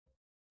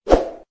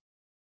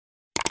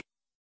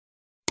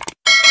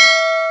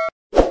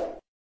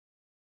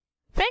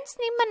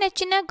Friends, ನಿಮ್ಮ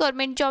ನೆಚ್ಚಿನ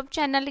government job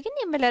ಚಾನಲ್ಗೆ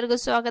ನಿಮ್ಮೆಲ್ಲರಿಗೂ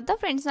ಸ್ವಾಗತ.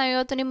 ಫ್ರೆಂಡ್ಸ್, ನಾವು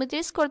ಇವತ್ತು ನಿಮಗೆ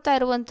ತಿಳಿಸ್ಕೊಡ್ತಾ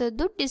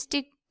ಇರುವಂತದ್ದು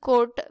ಡಿಸ್ಟ್ರಿಕ್ಟ್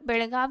ಕೋರ್ಟ್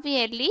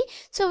ಬೆಳಗಾವಿಯಲ್ಲಿ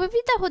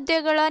ವಿವಿಧ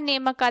ಹುದ್ದೆಗಳ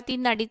ನೇಮಕಾತಿ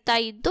ನಡೀತಾ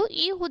ಇದ್ದು,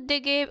 ಈ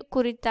ಹುದ್ದೆಗೆ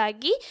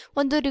ಕುರಿತಾಗಿ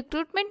ಒಂದು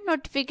ರಿಕ್ರೂಟ್ಮೆಂಟ್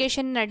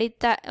ನೋಟಿಫಿಕೇಶನ್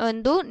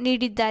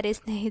ನೀಡಿದ್ದಾರೆ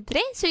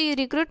ಸ್ನೇಹಿತರೆ. ಈ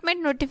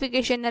ರಿಕ್ರೂಟ್ಮೆಂಟ್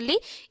ನೋಟಿಫಿಕೇಶನ್ ಅಲ್ಲಿ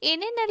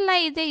ಏನೇನೆಲ್ಲ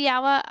ಇದೆ,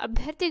 ಯಾವ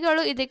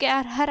ಅಭ್ಯರ್ಥಿಗಳು ಇದಕ್ಕೆ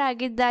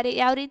ಅರ್ಹರಾಗಿದ್ದಾರೆ,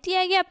 ಯಾವ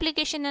ರೀತಿಯಾಗಿ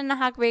ಅಪ್ಲಿಕೇಶನ್ ಅನ್ನು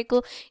ಹಾಕಬೇಕು,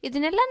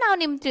 ಇದನ್ನೆಲ್ಲ ನಾವು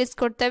ನಿಮ್ಗೆ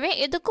ತಿಳಿಸ್ಕೊಡ್ತೇವೆ.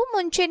 ಇದಕ್ಕೂ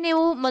ಮುಂಚೆ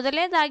ನೀವು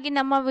ಮೊದಲನೇದಾಗಿ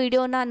ನಮ್ಮ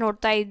ವಿಡಿಯೋನ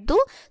ನೋಡ್ತಾ ಇದ್ದು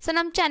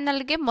ನಮ್ಮ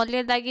ಚಾನಲ್ಗೆ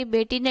ಮೊದಲನೇದಾಗಿ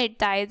ಭೇಟಿ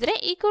ನೀಡ್ತಾ ಇದ್ರೆ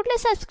ಈ ಕೂಡಲೇ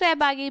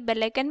ಸಬ್ಸ್ಕ್ರೈಬ್ ಆಗಿ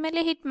ಬೆಲ್ ಐಕನ್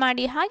ಮೇಲೆ ಹಿಟ್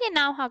ಮಾಡಿ, ಹಾಗೆ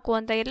ನಾವು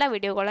ಹಾಕುವಂತ ಎಲ್ಲ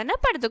ವಿಡಿಯೋಗಳನ್ನು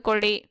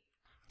ಪಡೆದುಕೊಳ್ಳಿ.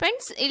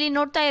 ಫ್ರೆಂಡ್ಸ್, ಇಲ್ಲಿ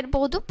ನೋಡ್ತಾ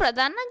ಇರಬಹುದು,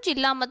 ಪ್ರಧಾನ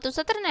ಜಿಲ್ಲಾ ಮತ್ತು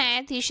ಸತ್ರ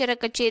ನ್ಯಾಯಾಧೀಶರ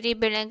ಕಚೇರಿ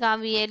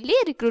ಬೆಳಗಾವಿಯಲ್ಲಿ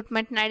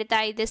ರಿಕ್ರೂಟ್ಮೆಂಟ್ ನಡೀತಾ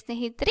ಇದೆ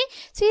ಸ್ನೇಹಿತರೆ.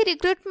 ಈ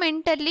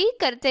ರಿಕ್ರೂಟ್ಮೆಂಟ್ ಅಲ್ಲಿ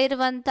ಕರೆತಾ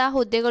ಇರುವಂತಹ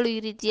ಹುದ್ದೆಗಳು ಈ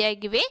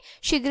ರೀತಿಯಾಗಿವೆ: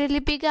 ಶೀಘ್ರ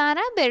ಲಿಪಿಗಾರ,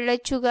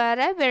 ಬೆರಳಚ್ಚುಗಾರ,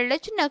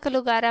 ಬೆರಳಚ್ಚು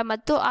ನಕಲುಗಾರ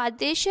ಮತ್ತು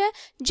ಆದೇಶ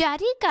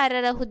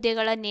ಜಾರಿಕಾರರ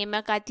ಹುದ್ದೆಗಳ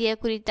ನೇಮಕಾತಿಯ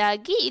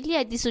ಕುರಿತಾಗಿ ಇಲ್ಲಿ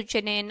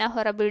ಅಧಿಸೂಚನೆಯನ್ನ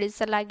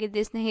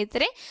ಹೊರಬೀಳಿಸಲಾಗಿದೆ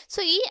ಸ್ನೇಹಿತರೆ.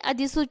 ಈ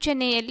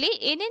ಅಧಿಸೂಚನೆಯಲ್ಲಿ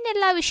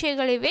ಏನೇನೆಲ್ಲ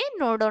ವಿಷಯಗಳಿವೆ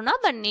ನೋಡೋಣ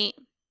ಬನ್ನಿ.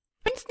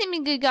 ಫ್ರೆಂಡ್ಸ್,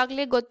 ನಿಮಗೆ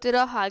ಈಗಾಗಲೇ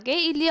ಗೊತ್ತಿರೋ ಹಾಗೆ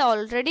ಇಲ್ಲಿ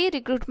ಆಲ್ರೆಡಿ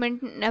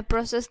ರಿಕ್ರೂಟ್ಮೆಂಟ್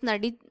ಪ್ರೊಸೆಸ್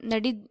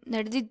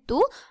ನಡೆದಿತ್ತು.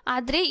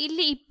 ಆದರೆ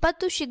ಇಲ್ಲಿ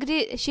 20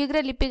 ಶೀಘ್ರ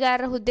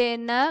ಲಿಪಿಗಾರರ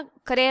ಹುದ್ದೆಯನ್ನ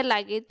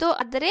ಕರೆಯಲಾಗಿತ್ತು.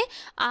 ಆದರೆ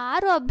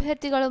 6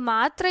 ಅಭ್ಯರ್ಥಿಗಳು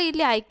ಮಾತ್ರ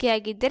ಇಲ್ಲಿ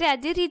ಆಯ್ಕೆಯಾಗಿದ್ದಾರೆ.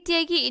 ಅದೇ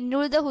ರೀತಿಯಾಗಿ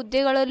ಇನ್ನುಳಿದ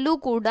ಹುದ್ದೆಗಳಲ್ಲೂ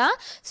ಕೂಡ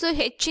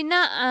ಹೆಚ್ಚಿನ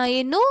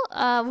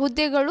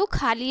ಹುದ್ದೆಗಳು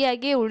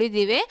ಖಾಲಿಯಾಗಿ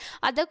ಉಳಿದಿವೆ.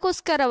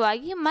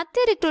 ಅದಕ್ಕೋಸ್ಕರವಾಗಿ ಮತ್ತೆ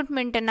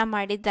ರಿಕ್ರೂಟ್ಮೆಂಟ್ ಅನ್ನ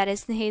ಮಾಡಿದ್ದಾರೆ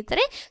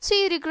ಸ್ನೇಹಿತರೆ.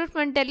 ಈ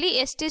ರಿಕ್ರೂಟ್ಮೆಂಟ್ ಅಲ್ಲಿ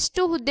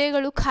ಎಷ್ಟೆಷ್ಟು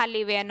ಹುದ್ದೆಗಳು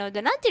ಖಾಲಿವೆ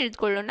ಅನ್ನೋದನ್ನ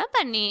ತಿಳಿದುಕೊಳ್ಳೋಣ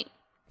ಬನ್ನಿ.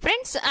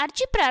 ಫ್ರೆಂಡ್ಸ್,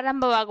 ಅರ್ಜಿ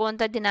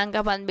ಪ್ರಾರಂಭವಾಗುವಂತ ದಿನಾಂಕ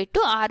ಬಂದ್ಬಿಟ್ಟು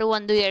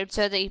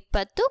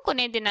 6/1/2020,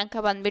 ಕೊನೆಯ ದಿನಾಂಕ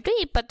ಬಂದ್ಬಿಟ್ಟು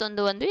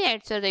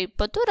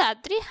 21/1/2020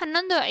 ರಾತ್ರಿ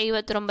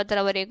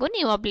 11:59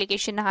 ನೀವು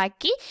ಅಪ್ಲಿಕೇಶನ್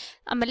ಹಾಕಿ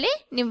ಆಮೇಲೆ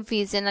ನಿಮ್ಮ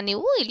ಫೀಸ್ ಅನ್ನ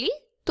ನೀವು ಇಲ್ಲಿ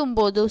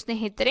ತುಂಬಬಹುದು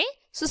ಸ್ನೇಹಿತರೆ.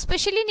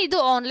 ಸ್ಪೆಷಲಿ ಇದು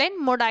ಆನ್ಲೈನ್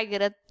ಮೋಡ್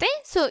ಆಗಿರುತ್ತೆ.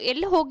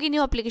 ಎಲ್ಲಿ ಹೋಗಿ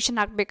ನೀವು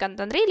ಅಪ್ಲಿಕೇಶನ್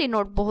ಹಾಕ್ಬೇಕಂತಂದ್ರೆ ಇಲ್ಲಿ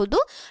ನೋಡಬಹುದು,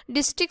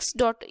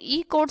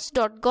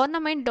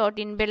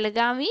 districts.ecourts.govt.in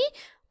ಬೆಳಗಾವಿ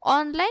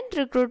ಆನ್ಲೈನ್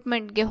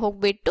ರಿಕ್ರೂಟ್ಮೆಂಟ್ಗೆ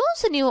ಹೋಗ್ಬಿಟ್ಟು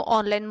ನೀವು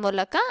ಆನ್ಲೈನ್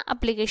ಮೂಲಕ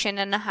ಅಪ್ಲಿಕೇಶನ್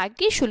ಅನ್ನು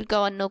ಹಾಕಿ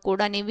ಶುಲ್ಕವನ್ನು ಕೂಡ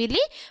ನೀವು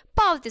ಇಲ್ಲಿ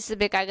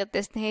ಪಾವತಿಸಬೇಕಾಗತ್ತೆ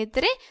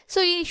ಸ್ನೇಹಿತರೆ.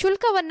 ಈ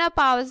ಶುಲ್ಕವನ್ನ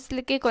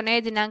ಪಾವತಿಸಲಿಕ್ಕೆ ಕೊನೆಯ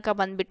ದಿನಾಂಕ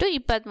ಬಂದ್ಬಿಟ್ಟು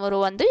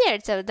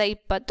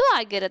 23/1/2020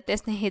 ಆಗಿರುತ್ತೆ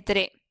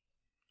ಸ್ನೇಹಿತರೆ.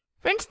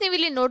 ಫ್ರೆಂಡ್ಸ್, ನೀವು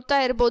ಇಲ್ಲಿ ನೋಡ್ತಾ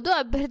ಇರಬಹುದು,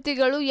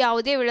 ಅಭ್ಯರ್ಥಿಗಳು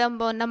ಯಾವುದೇ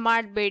ವಿಳಂಬವನ್ನ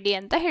ಮಾಡಬೇಡಿ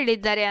ಅಂತ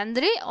ಹೇಳಿದ್ದಾರೆ.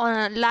 ಅಂದ್ರೆ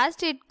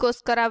ಲಾಸ್ಟ್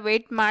ಡೇಟ್ಗೋಸ್ಕರ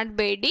ವೇಟ್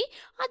ಮಾಡಬೇಡಿ,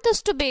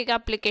 ಆದಷ್ಟು ಬೇಗ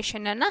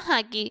ಅಪ್ಲಿಕೇಶನ್ ಅನ್ನ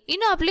ಹಾಕಿ.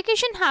 ಇನ್ನು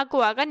ಅಪ್ಲಿಕೇಶನ್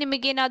ಹಾಕುವಾಗ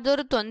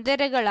ನಿಮಗೇನಾದರೂ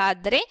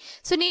ತೊಂದರೆಗಳಾದರೆ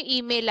ನೀವು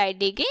ಇಮೇಲ್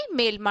ಐಡಿಗೆ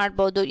ಮೇಲ್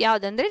ಮಾಡಬಹುದು.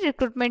 ಯಾವುದಂದ್ರೆ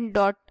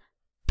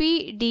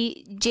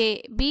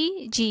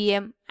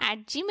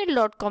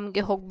recruitment.pdjbgm@gmail.com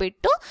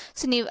ಹೋಗ್ಬಿಟ್ಟು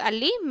ನೀವು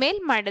ಅಲ್ಲಿ ಮೇಲ್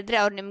ಮಾಡಿದ್ರೆ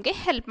ಅವ್ರು ನಿಮ್ಗೆ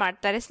ಹೆಲ್ಪ್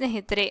ಮಾಡ್ತಾರೆ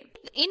ಸ್ನೇಹಿತರೆ.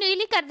 ಇನ್ನು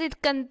ಇಲ್ಲಿ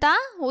ಕರೆದಿರ್ತಕ್ಕಂತ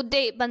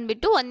ಹುದ್ದೆ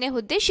ಬಂದ್ಬಿಟ್ಟು ಒಂದೇ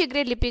ಹುದ್ದೆ ಶೀಘ್ರ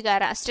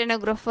ಲಿಪಿಗಾರ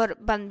ಸ್ಟೆನೋಗ್ರಾಫರ್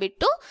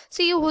ಬಂದ್ಬಿಟ್ಟು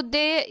ಈ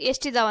ಹುದ್ದೆ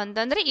ಎಷ್ಟಿದಾವ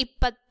ಅಂತಂದ್ರೆ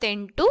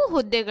 28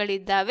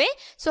 ಹುದ್ದೆಗಳಿದ್ದಾವೆ.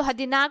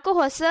 14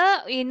 ಹೊಸ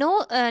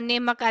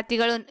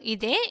ನೇಮಕಾತಿಗಳು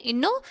ಇದೆ.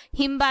 ಇನ್ನು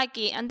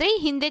ಹಿಂಬಾಕಿ ಅಂದ್ರೆ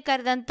ಹಿಂದೆ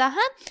ಕರೆದಂತಹ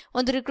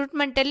ಒಂದು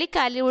ರಿಕ್ರೂಟ್ಮೆಂಟ್ ಅಲ್ಲಿ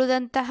ಖಾಲಿ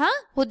ಉಳಿದಂತಹ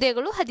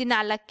ಹುದ್ದೆಗಳು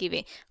 14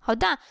 ಇವೆ.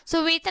 ಹೌದಾ?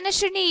 ವೇತನ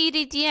ಶ್ರೇಣಿ ಈ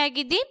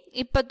ರೀತಿಯಾಗಿದೆ,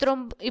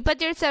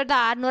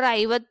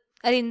 27,650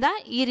 ರಿಂದ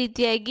ಈ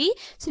ರೀತಿಯಾಗಿ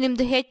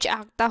ನಿಮ್ದು ಹೆಚ್ಚು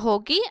ಆಗ್ತಾ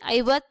ಹೋಗಿ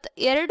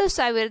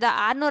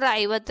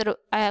 52,650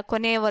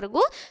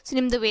 ಕೊನೆಯವರೆಗೂ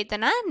ನಿಮ್ದು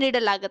ವೇತನ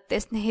ನೀಡಲಾಗುತ್ತೆ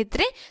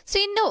ಸ್ನೇಹಿತರೆ.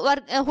 ಇನ್ನು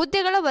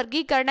ಹುದ್ದೆಗಳ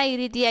ವರ್ಗೀಕರಣ ಈ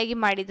ರೀತಿಯಾಗಿ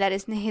ಮಾಡಿದ್ದಾರೆ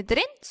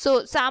ಸ್ನೇಹಿತರೆ.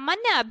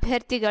 ಸಾಮಾನ್ಯ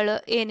ಅಭ್ಯರ್ಥಿಗಳು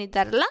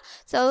ಏನಿದ್ದಾರಲ್ಲ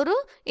ಅವರು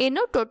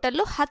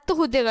ಟೋಟಲ್ 10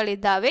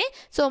 ಹುದ್ದೆಗಳಿದ್ದಾವೆ.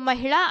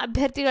 ಮಹಿಳಾ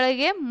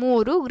ಅಭ್ಯರ್ಥಿಗಳಿಗೆ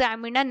 3,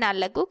 ಗ್ರಾಮೀಣ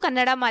 4,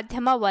 ಕನ್ನಡ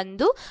ಮಾಧ್ಯಮ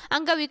 1,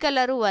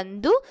 ಅಂಗವಿಕಲರು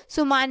 1,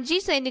 ಮಾಜಿ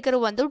ಸೈನಿಕರು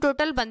 1,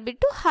 ಟೋಟಲ್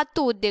ಬಂದ್ಬಿಟ್ಟು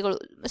 10 ಹುದ್ದೆಗಳು.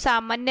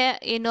 ಸಾಮಾನ್ಯ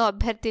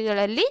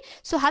ಅಭ್ಯರ್ಥಿಗಳಲ್ಲಿ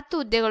 10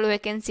 ಹುದ್ದೆಗಳು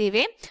ವೇಕೆನ್ಸಿ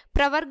ಇವೆ.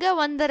 ಪ್ರವರ್ಗ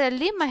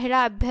 1ರಲ್ಲಿ ಮಹಿಳಾ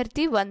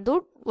ಅಭ್ಯರ್ಥಿ 1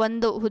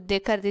 ಹುದ್ದೆ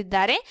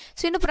ಕರೆದಿದ್ದಾರೆ.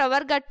 ಇನ್ನು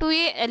ಪ್ರವರ್ಗ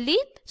 2A ಅಲ್ಲಿ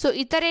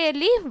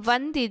ಇತರೆಯಲ್ಲಿ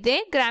 1 ಇದೆ,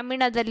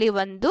 ಗ್ರಾಮೀಣದಲ್ಲಿ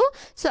 1,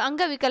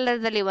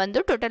 ಅಂಗವಿಕಲರದಲ್ಲಿ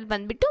 1, ಟೋಟಲ್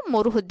ಬಂದ್ಬಿಟ್ಟು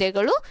 3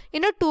 ಹುದ್ದೆಗಳು.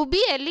 ಇನ್ನು 2B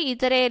ಅಲ್ಲಿ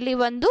ಇತರೆಯಲ್ಲಿ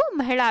 1,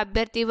 ಮಹಿಳಾ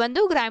ಅಭ್ಯರ್ಥಿ 1,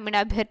 ಗ್ರಾಮೀಣ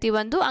ಅಭ್ಯರ್ಥಿ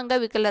 1,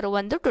 ಅಂಗವಿಕಲರು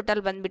 1,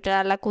 ಟೋಟಲ್ ಬಂದ್ಬಿಟ್ಟು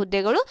 4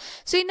 ಹುದ್ದೆಗಳು.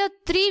 ಇನ್ನು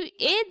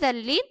 3A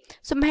ದಲ್ಲಿ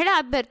ಮಹಿಳಾ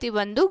ಅಭ್ಯರ್ಥಿ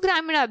 1,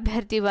 ಗ್ರಾಮೀಣ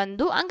ಅಭ್ಯರ್ಥಿ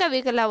 1,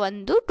 ಅಂಗವಿಕಲ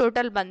 1,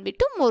 ಟೋಟಲ್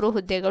ಬಂದ್ಬಿಟ್ಟು 3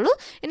 ಹುದ್ದೆಗಳು.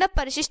 ಇನ್ನು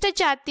ಪರಿಶಿಷ್ಟ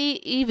ಜಾತಿ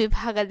ಈ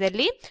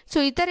ವಿಭಾಗದಲ್ಲಿ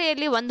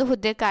ಇತರೆಯಲ್ಲಿ 1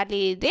 ಹುದ್ದೆ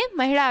ಖಾಲಿ ಇದೆ,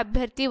 ಮಹಿಳಾ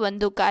ಅಭ್ಯರ್ಥಿ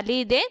 1 ಖಾಲಿ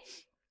ಇದೆ,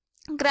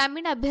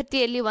 ಗ್ರಾಮೀಣ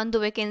ಅಭ್ಯರ್ಥಿಯಲ್ಲಿ 1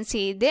 ವೇಕೆನ್ಸಿ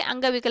ಇದೆ,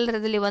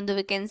 ಅಂಗವಿಕಲರದಲ್ಲಿ 1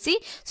 ವೇಕೆನ್ಸಿ,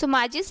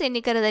 ಮಾಜಿ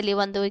ಸೈನಿಕರದಲ್ಲಿ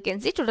 1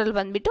 ವೇಕೆನ್ಸಿ, ಟೋಟಲ್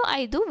ಬಂದ್ಬಿಟ್ಟು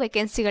 5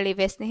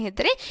 ವೇಕೆನ್ಸಿಗಳಿವೆ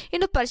ಸ್ನೇಹಿತರೆ.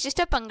 ಇನ್ನು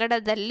ಪರಿಶಿಷ್ಟ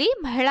ಪಂಗಡದಲ್ಲಿ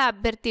ಮಹಿಳಾ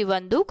ಅಭ್ಯರ್ಥಿ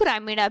 1,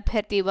 ಗ್ರಾಮೀಣ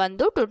ಅಭ್ಯರ್ಥಿ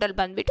 1, ಟೋಟಲ್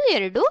ಬಂದ್ಬಿಟ್ಟು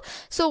 2.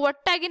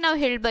 ಒಟ್ಟಾಗಿ ನಾವು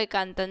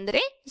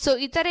ಹೇಳ್ಬೇಕಂತಂದ್ರೆ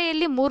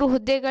ಇತರೆಯಲ್ಲಿ 3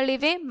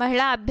 ಹುದ್ದೆಗಳಿವೆ,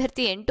 ಮಹಿಳಾ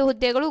ಅಭ್ಯರ್ಥಿ 8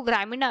 ಹುದ್ದೆಗಳು,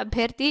 ಗ್ರಾಮೀಣ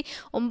ಅಭ್ಯರ್ಥಿ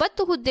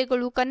 9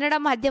 ಹುದ್ದೆಗಳು, ಕನ್ನಡ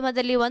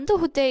ಮಾಧ್ಯಮದಲ್ಲಿ 1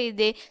 ಹುದ್ದೆ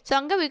ಇದೆ,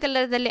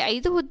 ಅಂಗವಿಕಲರದಲ್ಲಿ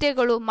 5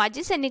 ಹುದ್ದೆಗಳು,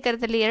 ಮಾಜಿ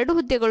ಸೈನಿಕರದಲ್ಲಿ 2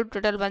 ಹುದ್ದೆಗಳು,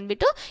 ಟೋಟಲ್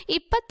ಬಂದ್ಬಿಟ್ಟು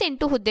 28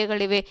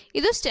 ಹುದ್ದೆಗಳಿವೆ.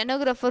 ಇದು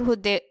ಸ್ಟೆನೋಗ್ರಾಫರ್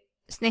ಹುದ್ದೆ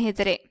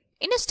ಸ್ನೇಹಿತರೆ.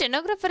 ಇನ್ನು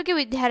ಸ್ಟೆನೋಗ್ರಾಫರ್ಗೆ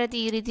ವಿದ್ಯಾರ್ಥಿ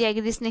ಈ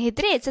ರೀತಿಯಾಗಿದೆ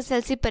ಸ್ನೇಹಿತರೆ.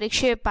 SSLC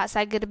ಪರೀಕ್ಷೆ ಪಾಸ್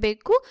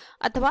ಆಗಿರಬೇಕು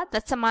ಅಥವಾ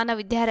ತತ್ಸಮಾನ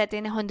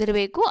ವಿದ್ಯಾರ್ಹತೆಯನ್ನು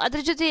ಹೊಂದಿರಬೇಕು.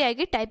 ಅದರ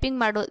ಜೊತೆಯಾಗಿ ಟೈಪಿಂಗ್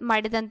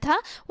ಮಾಡಿದಂತಹ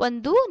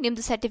ಒಂದು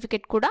ನಿಮ್ದು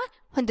ಸರ್ಟಿಫಿಕೇಟ್ ಕೂಡ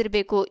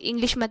ಹೊಂದಿರಬೇಕು.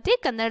 ಇಂಗ್ಲಿಷ್ ಮತ್ತು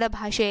ಕನ್ನಡ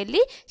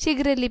ಭಾಷೆಯಲ್ಲಿ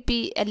ಶೀಘ್ರ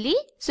ಲಿಪಿಯಲ್ಲಿ.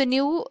 ಸೊ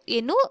ನೀವು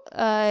ಏನು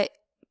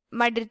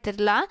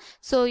ಮಾಡಿರ್ತಿರಲ್ಲ,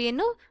 ಸೊ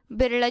ಏನು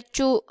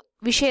ಬೆರಳಚ್ಚು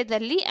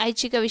ವಿಷಯದಲ್ಲಿ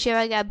ಐಚ್ಛಿಕ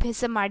ವಿಷಯವಾಗಿ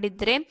ಅಭ್ಯಾಸ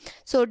ಮಾಡಿದರೆ,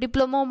 ಸೊ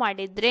ಡಿಪ್ಲೊಮೊ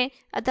ಮಾಡಿದರೆ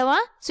ಅಥವಾ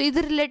ಸೊ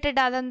ಇದ್ರ ರಿಲೇಟೆಡ್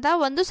ಆದಂಥ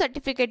ಒಂದು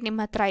ಸರ್ಟಿಫಿಕೇಟ್ ನಿಮ್ಮ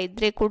ಹತ್ರ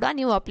ಇದ್ದರೆ ಕೂಡ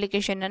ನೀವು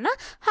ಅಪ್ಲಿಕೇಶನನ್ನು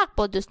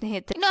ಹಾಕ್ಬೋದು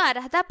ಸ್ನೇಹಿತರೆ. ಇನ್ನು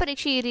ಅರ್ಹತಾ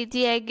ಪರೀಕ್ಷೆ ಈ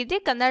ರೀತಿಯಾಗಿದೆ.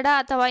 ಕನ್ನಡ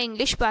ಅಥವಾ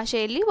ಇಂಗ್ಲಿಷ್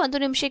ಭಾಷೆಯಲ್ಲಿ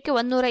 1 ನಿಮಿಷಕ್ಕೆ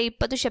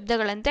 120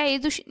 ಶಬ್ದಗಳಂತೆ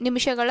 5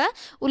 ನಿಮಿಷಗಳ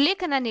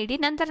ಉಲ್ಲೇಖನ ನೀಡಿ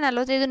ನಂತರ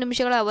 45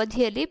 ನಿಮಿಷಗಳ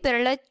ಅವಧಿಯಲ್ಲಿ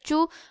ಬೆರಳಚ್ಚು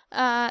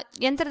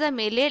ಯಂತ್ರದ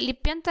ಮೇಲೆ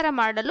ಲಿಪ್ಯಂತರ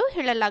ಮಾಡಲು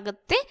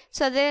ಹೇಳಲಾಗುತ್ತೆ.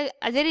 ಸೊ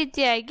ಅದೇ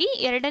ರೀತಿಯಾಗಿ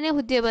ಎರಡನೇ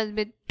ಹುದ್ದೆ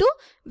ಬಂದ್ಬಿಟ್ಟು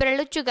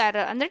ಬೆರಳಚ್ಚುಗಾರ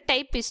ಅಂದರೆ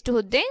ಟೈಪಿಸ್ಟ್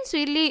ಹುದ್ದೆ. ಸೊ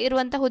ಇಲ್ಲಿ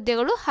ಇರುವಂತಹ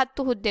ಹುದ್ದೆಗಳು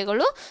 10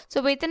 ಹುದ್ದೆಗಳು. ಸೊ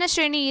ವೇತನ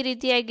ಶ್ರೇಣಿ ಈ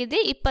ರೀತಿಯಾಗಿದೆ.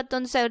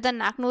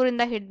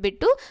 21,400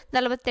 ಹಿಡಿದ್ಬಿಟ್ಟು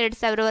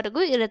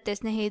 42,000ವರೆಗೂ ಇರುತ್ತೆ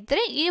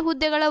ಸ್ನೇಹಿತರೆ. ಈ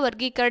ಹುದ್ದೆಗಳ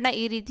ವರ್ಗೀಕರಣ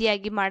ಈ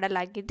ರೀತಿಯಾಗಿ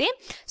ಮಾಡಲಾಗಿದೆ.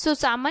 ಸೊ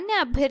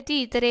ಸಾಮಾನ್ಯ ಅಭ್ಯರ್ಥಿ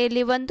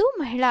ಇತರೆಯಲ್ಲಿ 1,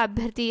 ಮಹಿಳಾ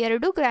ಅಭ್ಯರ್ಥಿ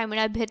 2, ಗ್ರಾಮೀಣ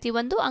ಅಭ್ಯರ್ಥಿ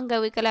 1,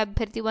 ಅಂಗವಿಕಲ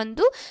ಅಭ್ಯರ್ಥಿ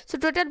 1.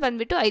 ಸೊ ಟೋಟಲ್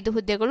ಬಂದ್ಬಿಟ್ಟು 5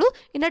 ಹುದ್ದೆಗಳು.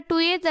 ಇನ್ನು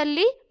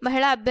 2A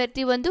ಮಹಿಳಾ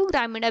ಅಭ್ಯರ್ಥಿ 1,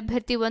 ಗ್ರಾಮೀಣ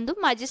ಅಭ್ಯರ್ಥಿ 1,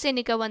 ಮಾಜಿ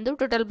ಸೈನಿಕ 1.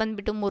 ಟೋಟಲ್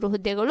ಬಂದ್ಬಿಟ್ಟು 3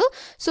 ಹುದ್ದೆಗಳು.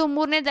 ಸೊ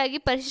ಮೂರನೇದಾಗಿ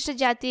ಪರಿಶಿಷ್ಟ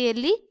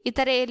ಜಾತಿಯಲ್ಲಿ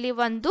ಇತರೆಯಲ್ಲಿ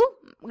 1,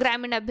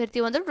 ಗ್ರಾಮೀಣ ಅಭ್ಯರ್ಥಿ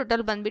 1.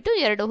 ಟೋಟಲ್ ಬಂದ್ಬಿಟ್ಟು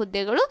 2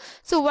 ಹುದ್ದೆಗಳು.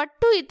 ಸೊ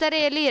ಒಟ್ಟು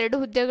ಇತರೆಯಲ್ಲಿ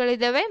 2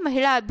 ಹುದ್ದೆಗಳಿದ್ದಾವೆ.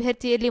 ಮಹಿಳಾ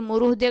ಅಭ್ಯರ್ಥಿಯಲ್ಲಿ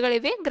 3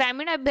 ಹುದ್ದೆಗಳಿವೆ.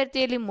 ಗ್ರಾಮೀಣ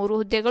ಅಭ್ಯರ್ಥಿಯಲ್ಲಿ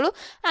 3 ಹುದ್ದೆಗಳು.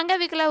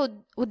 ಅಂಗವಿಕಲ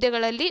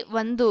ಹುದ್ದೆಗಳಲ್ಲಿ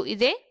 1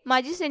 ಇದೆ.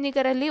 ಮಾಜಿ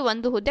ಸೈನಿಕರಲ್ಲಿ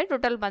 1 ಹುದ್ದೆ.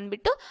 ಟೋಟಲ್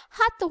ಬಂದ್ಬಿಟ್ಟು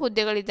 10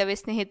 ಹುದ್ದೆಗಳಿದ್ದಾವೆ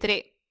ಸ್ನೇಹಿತರೆ.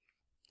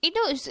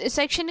 ಇನ್ನು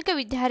ಶೈಕ್ಷಣಿಕ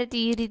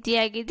ವಿದ್ಯಾರ್ಥಿ ಈ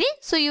ರೀತಿಯಾಗಿದೆ.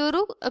 ಸೊ ಇವರು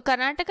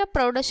ಕರ್ನಾಟಕ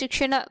ಪ್ರೌಢ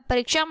ಶಿಕ್ಷಣ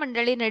ಪರೀಕ್ಷಾ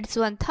ಮಂಡಳಿ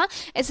ನಡೆಸುವಂತಹ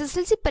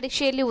SSLC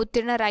ಪರೀಕ್ಷೆಯಲ್ಲಿ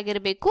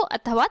ಉತ್ತೀರ್ಣರಾಗಿರಬೇಕು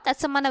ಅಥವಾ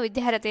ತತ್ಸಮಾನ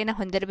ವಿದ್ಯಾರ್ಹತೆಯನ್ನು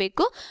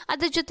ಹೊಂದಿರಬೇಕು.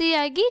 ಅದರ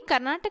ಜೊತೆಯಾಗಿ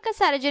ಕರ್ನಾಟಕ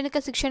ಸಾರ್ವಜನಿಕ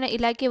ಶಿಕ್ಷಣ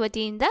ಇಲಾಖೆ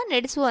ವತಿಯಿಂದ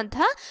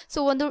ನಡೆಸುವಂತಹ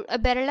ಸೊ ಒಂದು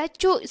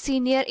ಬೆರಳಚ್ಚು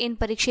ಸೀನಿಯರ್ ಏನು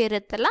ಪರೀಕ್ಷೆ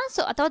ಇರುತ್ತಲ್ಲ,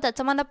 ಸೊ ಅಥವಾ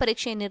ತತ್ಸಮಾನ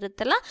ಪರೀಕ್ಷೆ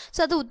ಏನಿರುತ್ತಲ್ಲ,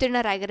 ಸೊ ಅದು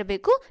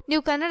ಉತ್ತೀರ್ಣರಾಗಿರಬೇಕು.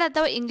 ನೀವು ಕನ್ನಡ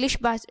ಅಥವಾ ಇಂಗ್ಲಿಷ್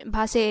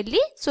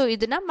ಭಾಷೆಯಲ್ಲಿ ಸೊ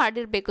ಇದನ್ನ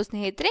ಮಾಡಿರಬೇಕು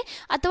ಸ್ನೇಹಿತರೆ.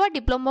 ಅಥವಾ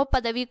ಡಿಪ್ಲೊಮೊ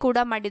ಪದವಿ ಕೂಡ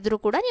ಮಾಡಿದ್ರು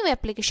ಕೂಡ ನೀವು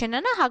ಅಪ್ಲಿಕೇಶನ್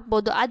ಅನ್ನು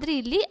ಹಾಕಬಹುದು. ಆದ್ರೆ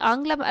ಇಲ್ಲಿ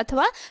ಆಂಗ್ಲ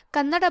ಅಥವಾ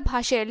ಕನ್ನಡ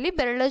ಭಾಷೆಯಲ್ಲಿ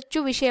ಬೆರಳಚ್ಚು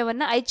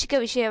ವಿಷಯವನ್ನ ಐಚ್ಛಿಕ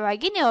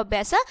ವಿಷಯವಾಗಿ ನೀವು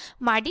ಅಭ್ಯಾಸ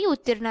ಮಾಡಿ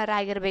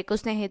ಉತ್ತೀರ್ಣರಾಗಿರಬೇಕು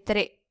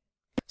ಸ್ನೇಹಿತರೆ.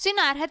 ಸೊ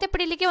ಇನ್ನು ಅರ್ಹತೆ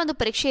ಪಡೆಯಲಿಕ್ಕೆ ಒಂದು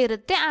ಪರೀಕ್ಷೆ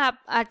ಇರುತ್ತೆ.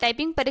 ಆ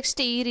ಟೈಪಿಂಗ್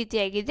ಪರೀಕ್ಷೆ ಈ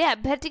ರೀತಿಯಾಗಿದೆ.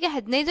 ಅಭ್ಯರ್ಥಿಗೆ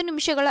 15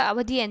 ನಿಮಿಷಗಳ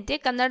ಅವಧಿಯಂತೆ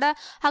ಕನ್ನಡ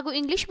ಹಾಗೂ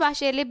ಇಂಗ್ಲಿಷ್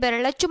ಭಾಷೆಯಲ್ಲಿ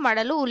ಬೆರಳಚ್ಚು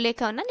ಮಾಡಲು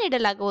ಉಲ್ಲೇಖವನ್ನು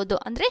ನೀಡಲಾಗುವುದು.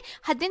 ಅಂದ್ರೆ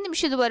 15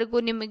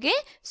 ನಿಮಿಷದವರೆಗೂ ನಿಮಗೆ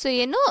ಸೊ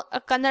ಏನು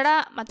ಕನ್ನಡ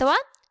ಅಥವಾ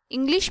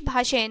ಇಂಗ್ಲಿಷ್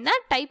ಭಾಷೆಯನ್ನ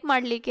ಟೈಪ್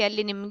ಮಾಡಲಿಕ್ಕೆ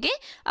ಅಲ್ಲಿ ನಿಮಗೆ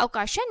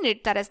ಅವಕಾಶ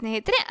ನೀಡ್ತಾರೆ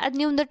ಸ್ನೇಹಿತರೆ. ಅದು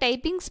ನೀವೊಂದು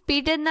ಟೈಪಿಂಗ್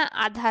ಸ್ಪೀಡನ್ನ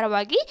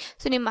ಆಧಾರವಾಗಿ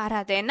ಸೊ ನಿಮ್ಮ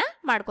ಅರ್ಹತೆಯನ್ನ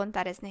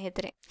ಮಾಡ್ಕೊತಾರೆ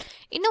ಸ್ನೇಹಿತರೆ.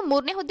 ಇನ್ನು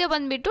ಮೂರನೇ ಹುದ್ದೆ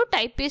ಬಂದ್ಬಿಟ್ಟು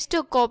ಟೈಪಿಸ್ಟ್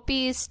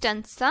ಕಾಪಿಸ್ಟ್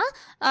ಅಂತ.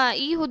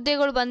 ಈ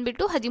ಹುದ್ದೆಗಳು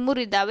ಬಂದ್ಬಿಟ್ಟು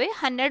 13 ಇದ್ದಾವೆ.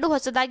 12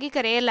 ಹೊಸದಾಗಿ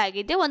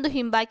ಕರೆಯಲಾಗಿದೆ. ಒಂದು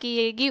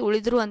ಹಿಂಬಾಕಿಯಾಗಿ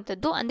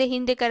ಉಳಿದಿರುವಂಥದ್ದು, ಅಂದ್ರೆ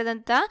ಹಿಂದೆ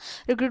ಕರೆದಂತಹ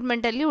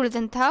ರಿಕ್ರೂಟ್ಮೆಂಟ್ ಅಲ್ಲಿ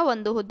ಉಳಿದಂತಹ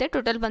ಒಂದು ಹುದ್ದೆ.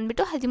 ಟೋಟಲ್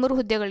ಬಂದ್ಬಿಟ್ಟು 13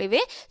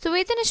 ಹುದ್ದೆಗಳಿವೆ. ಸೊ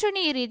ವೇತನ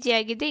ಶ್ರೇಣಿ ಈ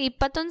ರೀತಿಯಾಗಿದೆ.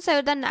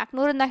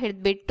 21,400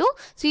 ಹಿಡಿದ್ಬಿಟ್ಟು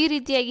ಸೊ ಈ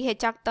ರೀತಿಯಾಗಿ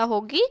ಹೆಚ್ಚಾಗ್ತಾ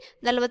ಹೋಗಿ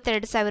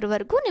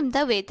 42,000ವರೆಗೂ ನಿಮ್ದ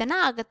ವೇತನ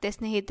ಆಗುತ್ತೆ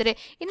ಸ್ನೇಹಿತರೆ.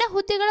 ಇನ್ನು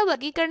ಹುದ್ದೆಗಳ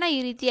ವರ್ಗೀಕರಣ ಈ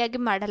ರೀತಿಯಾಗಿ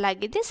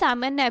ಮಾಡಲಾಗಿದೆ.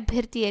 ಸಾಮಾನ್ಯ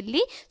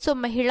ಅಭ್ಯರ್ಥಿಯಲ್ಲಿ ಸೊ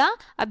ಮಹಿಳಾ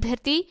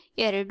ಅಭ್ಯರ್ಥಿ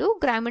 2,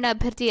 ಗ್ರಾಮೀಣ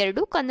ಅಭ್ಯರ್ಥಿ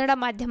 2, ಕನ್ನಡ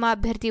ಮಾಧ್ಯಮ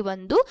ಅಭ್ಯರ್ಥಿ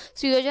 1.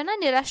 ಸೊ ಯೋಜನಾ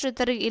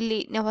ನಿರಾಶ್ರಿತರು ಇಲ್ಲಿ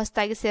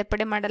ಹೊಸದಾಗಿ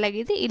ಸೇರ್ಪಡೆ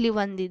ಮಾಡಲಾಗಿದೆ. ಇಲ್ಲಿ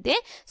 1 ಇದೆ.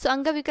 ಸೊ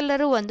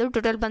ಅಂಗವಿಕಲರು 1.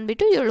 ಟೋಟಲ್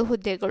ಬಂದ್ಬಿಟ್ಟು 7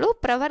 ಹುದ್ದೆಗಳು.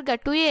 ಪ್ರವರ್ಗ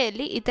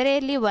 2A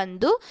ಇತರೆಯಲ್ಲಿ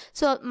 1.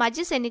 ಸೊ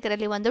ಮಾಜಿ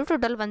ಸೈನಿಕರಲ್ಲಿ 1.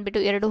 ಟೋಟಲ್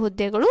ಬಂದ್ಬಿಟ್ಟು 2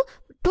 ಹುದ್ದೆಗಳು.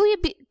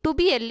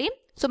 2B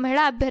ಸೊ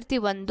ಮಹಿಳಾ ಅಭ್ಯರ್ಥಿ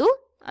 1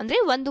 ಅಂದ್ರೆ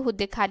 1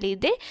 ಹುದ್ದೆ ಖಾಲಿ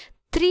ಇದೆ.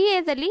 3A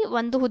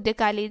 1 ಹುದ್ದೆ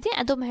ಖಾಲಿ ಇದೆ,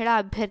 ಅದು ಮಹಿಳಾ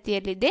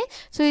ಅಭ್ಯರ್ಥಿಯಲ್ಲಿದೆ.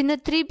 ಸೊ ಇನ್ನು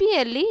 3B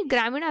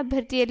ಗ್ರಾಮೀಣ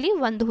ಅಭ್ಯರ್ಥಿಯಲ್ಲಿ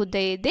 1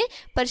 ಹುದ್ದೆ ಇದೆ.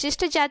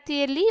 ಪರಿಶಿಷ್ಟ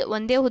ಜಾತಿಯಲ್ಲಿ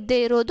 1 ಹುದ್ದೆ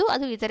ಇರೋದು,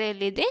 ಅದು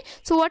ಇತರೆಯಲ್ಲಿದೆ.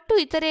 ಸೊ ಒಟ್ಟು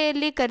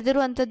ಇತರೆಯಲ್ಲಿ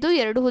ಕರೆದಿರುವಂಥದ್ದು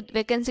 2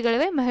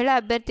 ವೇಕೆನ್ಸಿಗಳಿವೆ. ಮಹಿಳಾ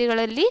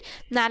ಅಭ್ಯರ್ಥಿಗಳಲ್ಲಿ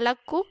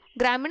 4,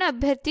 ಗ್ರಾಮೀಣ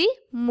ಅಭ್ಯರ್ಥಿ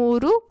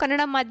 3,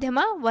 ಕನ್ನಡ ಮಾಧ್ಯಮ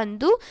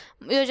 1,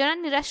 ಯೋಜನಾ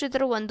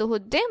ನಿರಾಶ್ರಿತರು 1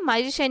 ಹುದ್ದೆ,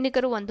 ಮಾಜಿ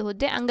ಸೈನಿಕರು 1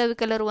 ಹುದ್ದೆ,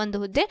 ಅಂಗವಿಕಲರು 1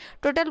 ಹುದ್ದೆ.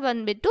 ಟೋಟಲ್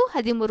ಬಂದ್ಬಿಟ್ಟು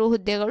 13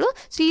 ಹುದ್ದೆಗಳು.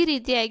 ಸೊ ಈ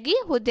ರೀತಿಯಾಗಿ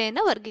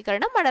ಹುದ್ದೆಯನ್ನು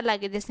ವರ್ಗೀಕರಣ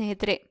ಮಾಡಲಾಗಿದೆ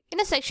ಸ್ನೇಹಿತರೆ.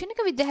 ಇನ್ನು ಶೈಕ್ಷಣಿಕ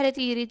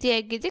ವಿದ್ಯಾರ್ಥಿ ಈ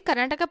ರೀತಿಯಾಗಿದೆ.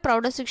 ಕರ್ನಾಟಕ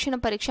ಪ್ರೌಢ ಶಿಕ್ಷಣ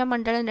ಪರೀಕ್ಷಾ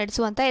ಮಂಡಳಿ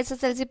ನಡೆಸುವಂತಹ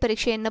SSLC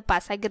ಪರೀಕ್ಷೆಯನ್ನು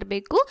ಪಾಸ್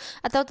ಆಗಿರಬೇಕು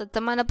ಅಥವಾ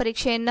ತತ್ಸಮಾನ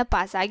ಪರೀಕ್ಷೆಯನ್ನು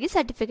ಪಾಸ್ ಆಗಿ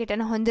ಸರ್ಟಿಫಿಕೇಟ್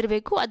ಅನ್ನು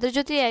ಹೊಂದಿರಬೇಕು. ಅದರ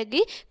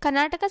ಜೊತೆಯಾಗಿ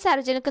ಕರ್ನಾಟಕ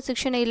ಸಾರ್ವಜನಿಕ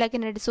ಶಿಕ್ಷಣ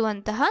ಇಲಾಖೆ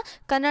ನಡೆಸುವಂತಹ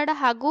ಕನ್ನಡ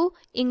ಹಾಗೂ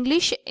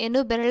ಇಂಗ್ಲಿಷ್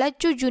ಏನು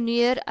ಬೆರಳಚ್ಚು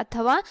ಜೂನಿಯರ್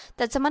ಅಥವಾ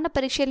ತತ್ಸಮಾನ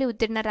ಪರೀಕ್ಷೆಯಲ್ಲಿ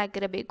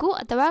ಉತ್ತೀರ್ಣರಾಗಿರಬೇಕು.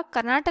 ಅಥವಾ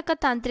ಕರ್ನಾಟಕ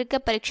ತಾಂತ್ರಿಕ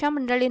ಪರೀಕ್ಷಾ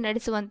ಮಂಡಳಿ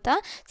ನಡೆಸುವಂತಹ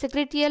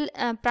ಸೆಕ್ರೆಟರಿಯಲ್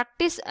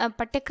ಪ್ರಾಕ್ಟೀಸ್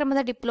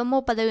ಪಠ್ಯಕ್ರಮದ ಡಿಪ್ಲೊಮೊ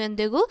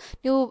ಪದವಿಯೊಂದಿಗೂ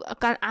ನೀವು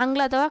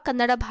ಆಂಗ್ಲ ಅಥವಾ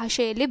ಕನ್ನಡ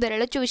ಭಾಷೆಯಲ್ಲಿ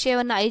ಬೆರಳಚ್ಚು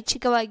ವಿಷಯವನ್ನು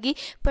ಐಚ್ಛಿಕವಾಗಿ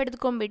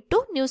ಪಡೆದುಕೊಂಡ್ಬಿಟ್ಟು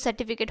ನೀವು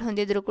ಸರ್ಟಿಫಿಕೇಟ್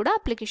ಹೊಂದಿದ್ರು ಕೂಡ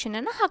ಅಪ್ಲಿಕೇಶನ್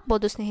ಅನ್ನು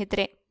ಹಾಕಬಹುದು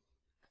ಸ್ನೇಹಿತರೆ.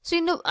 ಸೊ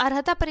ಇನ್ನು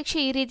ಅರ್ಹತಾ ಪರೀಕ್ಷೆ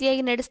ಈ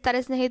ರೀತಿಯಾಗಿ ನಡೆಸ್ತಾರೆ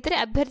ಸ್ನೇಹಿತರೆ.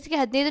 ಅಭ್ಯರ್ಥಿಗೆ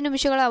 15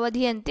 ನಿಮಿಷಗಳ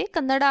ಅವಧಿಯಂತೆ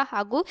ಕನ್ನಡ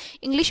ಹಾಗೂ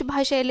ಇಂಗ್ಲಿಷ್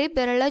ಭಾಷೆಯಲ್ಲಿ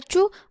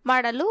ಬೆರಳಚ್ಚು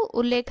ಮಾಡಲು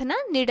ಉಲ್ಲೇಖನ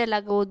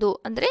ನೀಡಲಾಗುವುದು.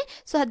 ಅಂದರೆ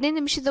ಸೊ 15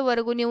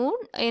 ನಿಮಿಷದವರೆಗೂ ನೀವು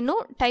ಏನು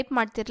ಟೈಪ್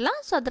ಮಾಡ್ತಿರಲ್ಲ,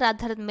 ಸೊ ಅದರ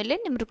ಆಧಾರದ ಮೇಲೆ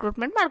ನಿಮ್ಮ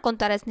ರಿಕ್ರೂಟ್ಮೆಂಟ್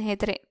ಮಾಡ್ಕೊತಾರೆ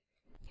ಸ್ನೇಹಿತರೆ.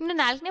 ಇನ್ನು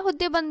 4ನೇ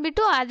ಹುದ್ದೆ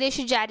ಬಂದ್ಬಿಟ್ಟು ಆದೇಶ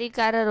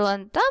ಜಾರಿಕಾರರು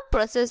ಅಂತ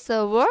ಪ್ರೊಸೆಸ್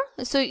ಸರ್ವರ್.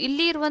 ಸೊ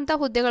ಇಲ್ಲಿ ಇರುವಂತಹ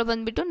ಹುದ್ದೆಗಳು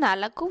ಬಂದ್ಬಿಟ್ಟು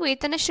 4.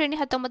 ವೇತನ ಶ್ರೇಣಿ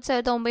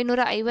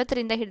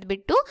 19,950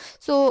 ಹಿಡಿದ್ಬಿಟ್ಟು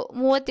ಸೊ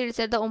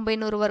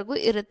 37,900 ವರೆಗೂ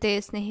ಇರುತ್ತೆ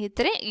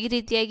ಸ್ನೇಹಿತರೆ. ಈ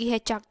ರೀತಿಯಾಗಿ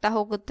ಹೆಚ್ಚಾಗ್ತಾ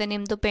ಹೋಗುತ್ತೆ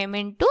ನಿಮ್ದು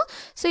ಪೇಮೆಂಟು.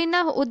 ಸೊ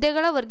ಇನ್ನು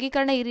ಹುದ್ದೆಗಳ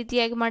ವರ್ಗೀಕರಣ ಈ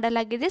ರೀತಿಯಾಗಿ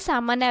ಮಾಡಲಾಗಿದೆ.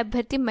 ಸಾಮಾನ್ಯ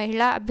ಅಭ್ಯರ್ಥಿ,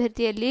 ಮಹಿಳಾ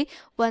ಅಭ್ಯರ್ಥಿಯಲ್ಲಿ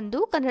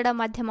 1, ಕನ್ನಡ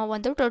ಮಾಧ್ಯಮ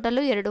 1,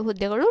 ಟೋಟಲು 2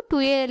 ಹುದ್ದೆಗಳು.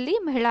 2A ಯಲ್ಲಿ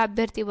ಮಹಿಳಾ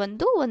ಅಭ್ಯರ್ಥಿ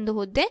 1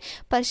 ಹುದ್ದೆ.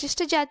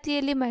 ಪರಿಶಿಷ್ಟ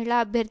ಜಾತಿಯಲ್ಲಿ ಮಹಿಳಾ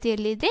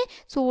ಅಭ್ಯರ್ಥಿಯಲ್ಲಿ ಇದೆ.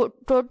 ಸೊ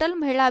ಟೋಟಲ್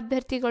ಮಹಿಳಾ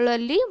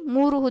ಅಭ್ಯರ್ಥಿಗಳಲ್ಲಿ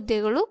 3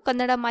 ಹುದ್ದೆಗಳು,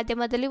 ಕನ್ನಡ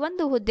ಮಾಧ್ಯಮದಲ್ಲಿ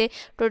 1 ಹುದ್ದೆ,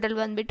 ಟೋಟಲ್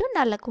ಬಂದ್ಬಿಟ್ಟು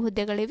 4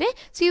 ಹುದ್ದೆಗಳಿವೆ.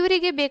 ಸೊ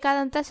ಇವರಿಗೆ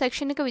ಬೇಕಾದಂಥ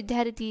ಶೈಕ್ಷಣಿಕ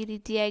ವಿದ್ಯಾರ್ಥಿ ಈ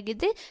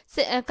ರೀತಿಯಾಗಿದೆ.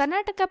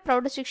 ಕರ್ನಾಟಕ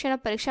ಪ್ರೌಢ ಶಿಕ್ಷಣ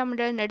ಪರೀಕ್ಷಾ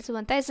ಮಂಡಳಿ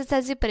ನಡೆಸುವಂಥ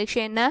SSLC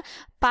ಪರೀಕ್ಷೆಯನ್ನು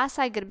ಪಾಸ್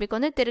ಆಗಿರಬೇಕು,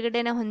 ಅಂದರೆ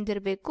ತೆರಗಡೆನ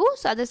ಹೊಂದಿರಬೇಕು.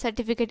 ಸೊ ಅದರ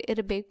ಸರ್ಟಿಫಿಕೇಟ್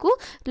ಇರಬೇಕು.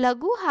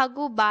 ಲಘು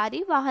ಹಾಗೂ ಭಾರಿ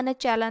ವಾಹನ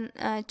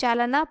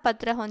ಚಾಲನಾ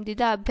ಪತ್ರ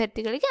ಹೊಂದಿದ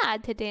ಅಭ್ಯರ್ಥಿಗಳಿಗೆ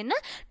ಆದ್ಯತೆಯನ್ನು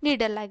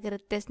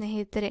ನೀಡಲಾಗಿರುತ್ತೆ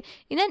ಸ್ನೇಹಿತರೆ.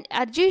 ಇನ್ನು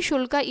ಅರ್ಜಿ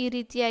ಶುಲ್ಕ ಈ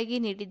ರೀತಿಯಾಗಿ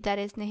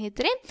ನೀಡಿದ್ದಾರೆ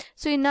ಸ್ನೇಹಿತರೆ.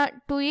 ಸೊ ಇನ್ನು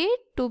 2A,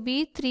 2B,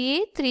 3A,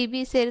 3B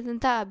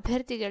ಸೇರಿದಂಥ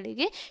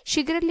ಅಭ್ಯರ್ಥಿಗಳಿಗೆ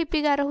ಶೀಘ್ರ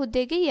ಲಿಪಿಗಾರ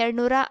ಹುದ್ದೆಗೆ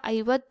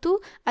 250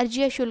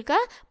 ಅರ್ಜಿಯ ಶುಲ್ಕ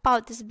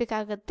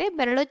ಪಾವತಿಸಬೇಕಾಗತ್ತೆ.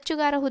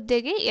 ಬೆರಳಚ್ಚುಗಾರ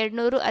ಹುದ್ದೆಗೆ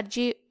 200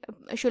 ಅರ್ಜಿ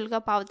ಶುಲ್ಕ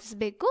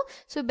ಪಾವತಿಸಬೇಕು.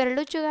 ಸೊ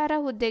ಬೆರಳಚ್ಚುಗಾರ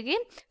ಹುದ್ದೆಗೆ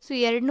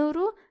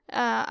 200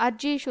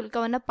 ಅರ್ಜಿ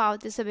ಶುಲ್ಕವನ್ನು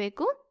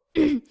ಪಾವತಿಸಬೇಕು.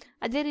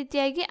 ಅದೇ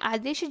ರೀತಿಯಾಗಿ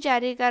ಆದೇಶ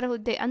ಜಾರಿಗಾರ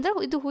ಹುದ್ದೆ ಅಂದರೆ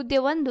ಇದು ಹುದ್ದೆ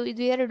 1,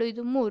 ಇದು 2,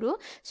 ಇದು 3.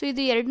 ಸೊ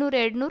ಇದು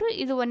 200,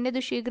 ಇದು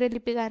 1ನೇದು ಶೀಘ್ರ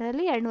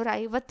ಲಿಪಿಗಾರಲ್ಲಿ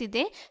 250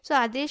 ಇದೆ. ಸೊ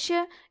ಆದೇಶ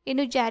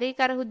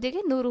ಜಾರಿಗಾರ ಹುದ್ದೆಗೆ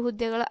 100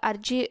 ಹುದ್ದೆಗಳ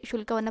ಅರ್ಜಿ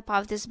ಶುಲ್ಕವನ್ನು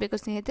ಪಾವತಿಸಬೇಕು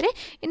ಸ್ನೇಹಿತರೆ.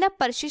 ಇನ್ನು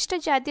ಪರಿಶಿಷ್ಟ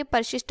ಜಾತಿ,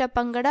 ಪರಿಶಿಷ್ಟ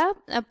ಪಂಗಡ,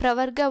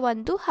 ಪ್ರವರ್ಗ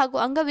 1 ಹಾಗೂ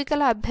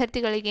ಅಂಗವಿಕಲ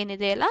ಅಭ್ಯರ್ಥಿಗಳಿಗೆ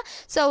ಏನಿದೆಯಲ್ಲ,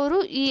 ಸೊ ಅವರು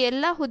ಈ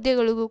ಎಲ್ಲ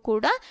ಹುದ್ದೆಗಳಿಗೂ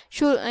ಕೂಡ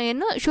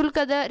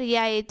ಶುಲ್ಕದ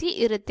ರಿಯಾಯಿತಿ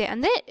ಇರುತ್ತೆ.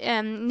 ಅಂದರೆ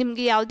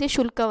ನಿಮಗೆ ಯಾವುದೇ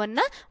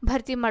ಶುಲ್ಕವನ್ನು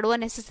ಭರ್ತಿ ಮಾಡುವ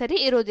ನೆಸಸರಿ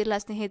ಇರೋದಿಲ್ಲ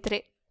ಸ್ನೇಹಿತರೆ.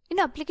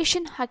 ಇನ್ನು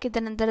ಅಪ್ಲಿಕೇಶನ್ ಹಾಕಿದ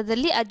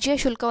ನಂತರದಲ್ಲಿ ಅರ್ಜಿಯ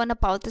ಶುಲ್ಕವನ್ನು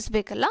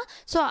ಪಾವತಿಸಬೇಕಲ್ಲ,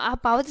 ಸೊ ಆ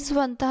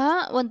ಪಾವತಿಸುವಂತಹ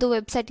ಒಂದು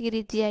ವೆಬ್ಸೈಟ್ ಈ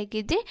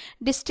ರೀತಿಯಾಗಿದೆ.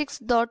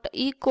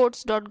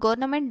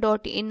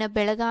 districts.ecourts.govt.in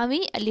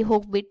ಬೆಳಗಾವಿ ಅಲ್ಲಿ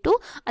ಹೋಗಿಬಿಟ್ಟು,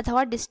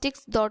 ಅಥವಾ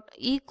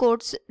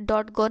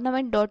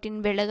districts.ecourts.govt.in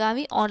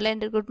ಬೆಳಗಾವಿ ಆನ್ಲೈನ್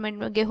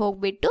ರಿಕ್ರೂಟ್ಮೆಂಟ್ಗೆ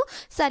ಹೋಗಿಬಿಟ್ಟು,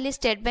 ಸೊ ಅಲ್ಲಿ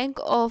state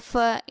bank of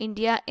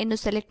India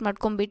select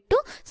ಮಾಡ್ಕೊಂಡ್ಬಿಟ್ಟು,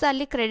 ಸೊ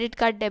ಅಲ್ಲಿ credit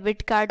card,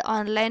 debit card,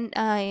 online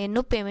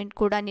payment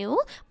ಕೂಡ ನೀವು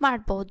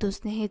ಮಾಡಬಹುದು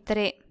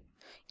ಸ್ನೇಹಿತರೆ.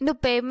 ಇನ್ನು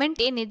ಪೇಮೆಂಟ್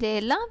ಏನಿದೆ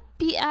ಅಲ್ಲ,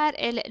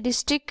 PRL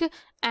district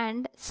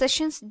and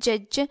sessions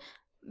judge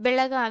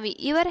Belagavi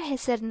ಇವರ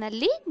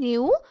ಹೆಸರಿನಲ್ಲಿ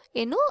ನೀವು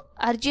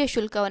ಅರ್ಜಿಯ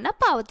ಶುಲ್ಕವನ್ನು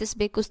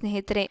ಪಾವತಿಸಬೇಕು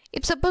ಸ್ನೇಹಿತರೆ.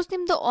 ಇಫ್ ಸಪೋಸ್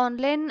ನಿಮ್ಮದು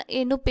ಆನ್ಲೈನ್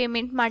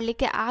ಪೇಮೆಂಟ್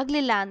ಮಾಡಲಿಕ್ಕೆ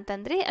ಆಗಲಿಲ್ಲ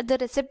ಅಂತಂದರೆ ಅದರ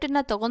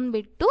ರೆಸಿಪ್ಟನ್ನು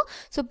ತೊಗೊಂಡ್ಬಿಟ್ಟು,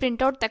 ಸೊ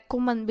ಪ್ರಿಂಟೌಟ್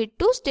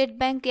ತಕ್ಕೊಂಬಂದ್ಬಿಟ್ಟು ಸ್ಟೇಟ್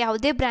ಬ್ಯಾಂಕ್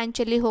ಯಾವುದೇ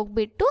ಬ್ರಾಂಚಲ್ಲಿ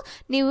ಹೋಗಿಬಿಟ್ಟು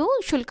ನೀವು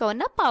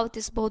ಶುಲ್ಕವನ್ನು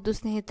ಪಾವತಿಸಬಹುದು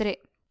ಸ್ನೇಹಿತರೆ.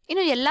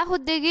 ಇನ್ನು ಎಲ್ಲ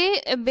ಹುದ್ದೆಗೆ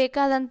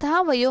ಬೇಕಾದಂತಹ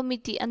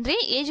ವಯೋಮಿತಿ ಅಂದರೆ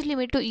ಏಜ್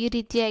ಲಿಮಿಟು ಈ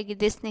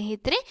ರೀತಿಯಾಗಿದೆ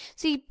ಸ್ನೇಹಿತರೆ.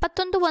 ಸೊ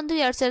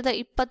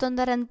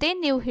 21/1/2021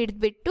 ನೀವು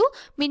ಹಿಡಿದ್ಬಿಟ್ಟು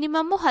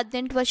ಮಿನಿಮಮ್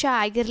 18 ವರ್ಷ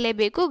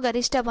ಆಗಿರಲೇಬೇಕು.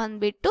 ಗರಿಷ್ಠ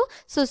ಬಂದ್ಬಿಟ್ಟು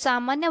ಸೊ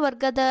ಸಾಮಾನ್ಯ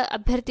ವರ್ಗದ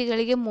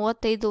ಅಭ್ಯರ್ಥಿಗಳಿಗೆ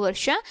 35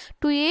 ವರ್ಷ,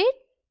 2A,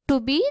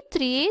 2B,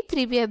 3A,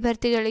 3B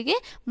ಅಭ್ಯರ್ಥಿಗಳಿಗೆ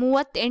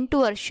 38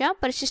 ವರ್ಷ,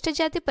 ಪರಿಶಿಷ್ಟ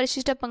ಜಾತಿ,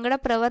 ಪರಿಶಿಷ್ಟ ಪಂಗಡ,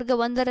 ಪ್ರವರ್ಗ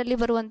 1ರಲ್ಲಿ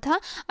ಬರುವಂತಹ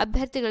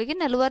ಅಭ್ಯರ್ಥಿಗಳಿಗೆ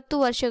 40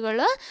 ವರ್ಷಗಳ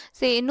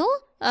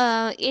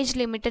ಏಜ್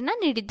ಲಿಮಿಟನ್ನು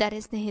ನೀಡಿದ್ದಾರೆ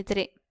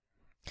ಸ್ನೇಹಿತರೆ.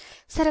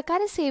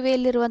 ಸರ್ಕಾರಿ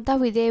ಸೇವೆಯಲ್ಲಿರುವಂತಹ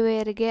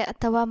ವಿಧವೆಯರಿಗೆ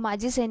ಅಥವಾ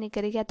ಮಾಜಿ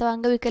ಸೈನಿಕರಿಗೆ ಅಥವಾ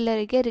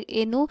ಅಂಗವಿಕಲರಿಗೆ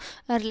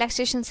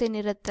ರಿಲ್ಯಾಕ್ಸೇಷನ್ಸ್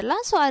ಏನಿರುತ್ತಲ್ಲ,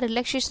 ಸೊ ಆ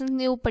ರಿಲ್ಯಾಕ್ಸೇಷನ್ಸ್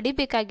ನೀವು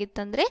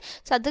ಪಡಿಬೇಕಾಗಿತ್ತಂದರೆ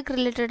ಸೊ ಅದಕ್ಕೆ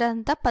ರಿಲೇಟೆಡ್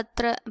ಅಂತ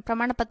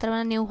ಪ್ರಮಾಣ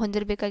ಪತ್ರವನ್ನು ನೀವು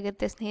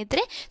ಹೊಂದಿರಬೇಕಾಗಿರುತ್ತೆ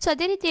ಸ್ನೇಹಿತರೆ. ಸೊ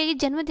ಅದೇ ರೀತಿಯಾಗಿ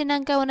ಜನ್ಮ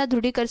ದಿನಾಂಕವನ್ನು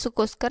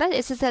ದೃಢೀಕರಿಸೋಕ್ಕೋಸ್ಕರ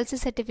SSLC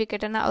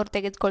ಸರ್ಟಿಫಿಕೇಟನ್ನು ಅವ್ರು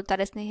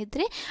ತೆಗೆದುಕೊಳ್ತಾರೆ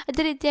ಸ್ನೇಹಿತರೆ.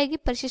 ಅದೇ ರೀತಿಯಾಗಿ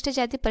ಪರಿಶಿಷ್ಟ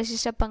ಜಾತಿ,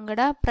 ಪರಿಶಿಷ್ಟ ಪಂಗಡ,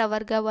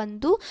 ಪ್ರವರ್ಗ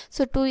 1,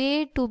 so 2A,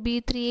 2B,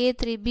 3A,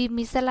 3B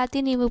ಮೀಸಲಾತಿ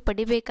ನೀವು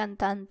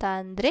ಪಡಿಬೇಕಂತ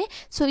ಅಂದರೆ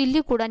ಸೊ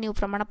ಇಲ್ಲಿ ಕೂಡ ನೀವು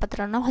ಪ್ರಮಾಣ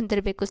ಪತ್ರವನ್ನು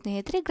ಹೊಂದಿರಬೇಕು ಸ್ನೇಹಿತರೆ.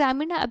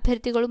 ಗ್ರಾಮೀಣ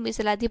ಅಭ್ಯರ್ಥಿಗಳು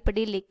ಮೀಸಲಾತಿ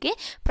ಪಡೀಲಿಕ್ಕೆ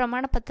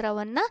ಪ್ರಮಾಣ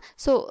ಪತ್ರವನ್ನು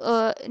ಸೊ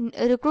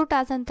ರಿಕ್ರೂಟ್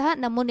ಆದಂತಹ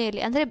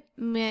ನಮೂನೆಯಲ್ಲಿ ಅಂದರೆ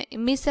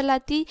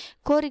ಮೀಸಲಾತಿ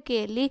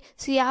ಕೋರಿಕೆಯಲ್ಲಿ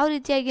ಸೊ ಯಾವ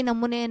ರೀತಿಯಾಗಿ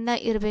ನಮೂನೆಯನ್ನು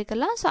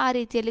ಇರಬೇಕಲ್ಲ, ಸೊ ಆ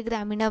ರೀತಿಯಲ್ಲಿ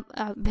ಗ್ರಾಮೀಣ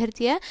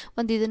ಅಭ್ಯರ್ಥಿಯ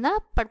ಒಂದು ಇದನ್ನು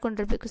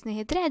ಪಡ್ಕೊಂಡಿರಬೇಕು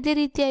ಸ್ನೇಹಿತರೆ. ಅದೇ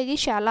ರೀತಿಯಾಗಿ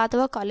ಶಾಲಾ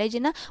ಅಥವಾ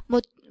ಕಾಲೇಜಿನ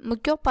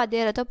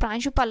ಮುಖ್ಯೋಪಾಧ್ಯಾಯರು ಅಥವಾ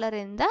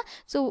ಪ್ರಾಂಶುಪಾಲರಿಂದ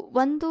ಸೊ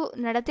ಒಂದು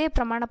ನಡತೆ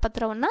ಪ್ರಮಾಣ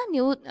ಪತ್ರವನ್ನು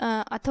ನೀವು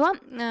ಅಥವಾ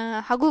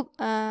ಹಾಗೂ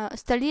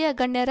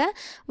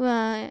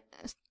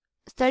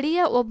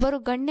ಸ್ಥಳೀಯ ಒಬ್ಬರು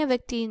ಗಣ್ಯ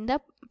ವ್ಯಕ್ತಿಯಿಂದ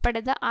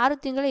ಪಡೆದ 6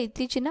 ತಿಂಗಳ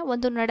ಇತ್ತೀಚಿನ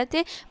ಒಂದು ನಡತೆ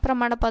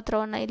ಪ್ರಮಾಣ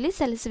ಪತ್ರವನ್ನು ಇಲ್ಲಿ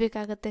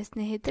ಸಲ್ಲಿಸಬೇಕಾಗುತ್ತೆ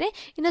ಸ್ನೇಹಿತರೆ.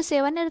 ಇನ್ನು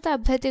ಸೇವಾನಿರತ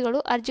ಅಭ್ಯರ್ಥಿಗಳು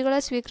ಅರ್ಜಿಗಳ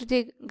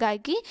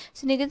ಸ್ವೀಕೃತಿಗಾಗಿ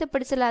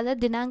ನಿಗದಿಪಡಿಸಲಾದ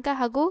ದಿನಾಂಕ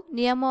ಹಾಗೂ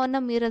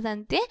ನಿಯಮವನ್ನು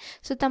ಮೀರದಂತೆ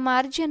ಸೊ ತಮ್ಮ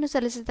ಅರ್ಜಿಯನ್ನು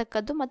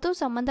ಸಲ್ಲಿಸತಕ್ಕದ್ದು ಮತ್ತು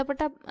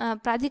ಸಂಬಂಧಪಟ್ಟ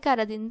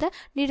ಪ್ರಾಧಿಕಾರದಿಂದ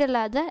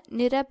ನೀಡಲಾದ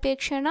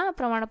ನಿರಪೇಕ್ಷಣಾ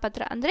ಪ್ರಮಾಣ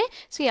ಪತ್ರ ಅಂದರೆ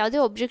ಸೊ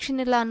ಯಾವುದೇ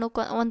ಒಬ್ಜೆಕ್ಷನ್ ಇಲ್ಲ ಅನ್ನೋ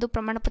ಒಂದು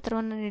ಪ್ರಮಾಣ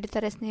ಪತ್ರವನ್ನು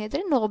ನೀಡ್ತಾರೆ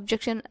ಸ್ನೇಹಿತರೆ. No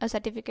objection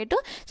certificate.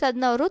 ಸೊ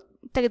ಅದನ್ನ ಅವರು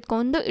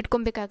ತೆಗೆದುಕೊಂಡು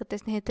ಇಟ್ಕೊಬೇಕಾಗುತ್ತೆ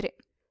ಸ್ನೇಹಿತರೆ.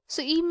 ಸೊ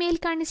ಈ ಮೇಲ್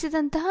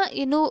ಕಾಣಿಸಿದಂತಹ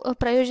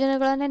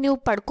ಪ್ರಯೋಜನಗಳನ್ನು ನೀವು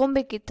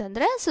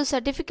ಪಡ್ಕೊಬೇಕಿತ್ತಂದರೆ ಸೊ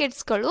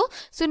ಸರ್ಟಿಫಿಕೇಟ್ಸ್ಗಳು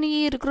ಸೊ ನೀವು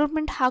ಈ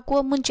ರಿಕ್ರೂಟ್ಮೆಂಟ್ ಹಾಕುವ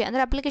ಮುಂಚೆ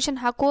ಅಂದರೆ ಅಪ್ಲಿಕೇಶನ್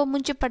ಹಾಕುವ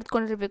ಮುಂಚೆ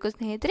ಪಡೆದುಕೊಂಡಿರಬೇಕು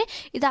ಸ್ನೇಹಿತರೆ.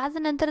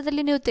 ಇದಾದ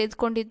ನಂತರದಲ್ಲಿ ನೀವು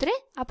ತೆಗೆದುಕೊಂಡಿದ್ದರೆ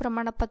ಆ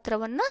ಪ್ರಮಾಣ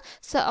ಪತ್ರವನ್ನು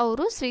ಸೊ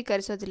ಅವರು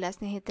ಸ್ವೀಕರಿಸೋದಿಲ್ಲ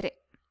ಸ್ನೇಹಿತರೆ.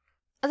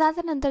 ಅದಾದ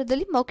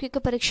ನಂತರದಲ್ಲಿ ಮೌಖಿಕ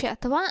ಪರೀಕ್ಷೆ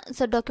ಅಥವಾ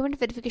ಡಾಕ್ಯುಮೆಂಟ್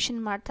ವೆರಿಫಿಕೇಷನ್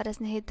ಮಾಡ್ತಾರೆ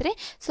ಸ್ನೇಹಿತರೆ.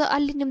 ಸೊ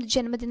ಅಲ್ಲಿ ನಿಮ್ಮದು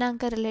ಜನ್ಮ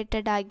ದಿನಾಂಕ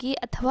ರಿಲೇಟೆಡ್ ಆಗಿ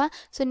ಅಥವಾ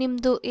ಸೊ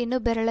ನಿಮ್ಮದು ಏನು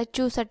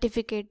ಬೆರಳಚ್ಚು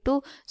ಸರ್ಟಿಫಿಕೇಟು,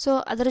 ಸೊ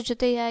ಅದರ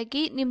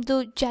ಜೊತೆಯಾಗಿ ನಿಮ್ಮದು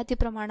ಜಾತಿ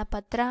ಪ್ರಮಾಣ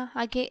ಪತ್ರ,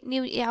 ಹಾಗೆ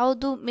ನೀವು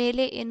ಯಾವುದು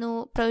ಮೇಲೆ ಏನು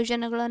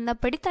ಪ್ರಯೋಜನಗಳನ್ನು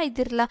ಪಡಿತಾ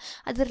ಇದ್ದಿರಲ್ಲ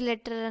ಅದರ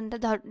ರಿಲೇಟೆಡ್ ಅಂತ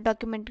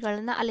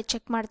ಡಾಕ್ಯುಮೆಂಟ್ಗಳನ್ನು ಅಲ್ಲಿ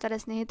ಚೆಕ್ ಮಾಡ್ತಾರೆ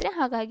ಸ್ನೇಹಿತರೆ.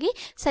 ಹಾಗಾಗಿ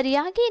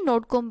ಸರಿಯಾಗಿ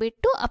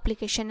ನೋಡ್ಕೊಂಬಿಟ್ಟು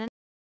ಅಪ್ಲಿಕೇಶನ್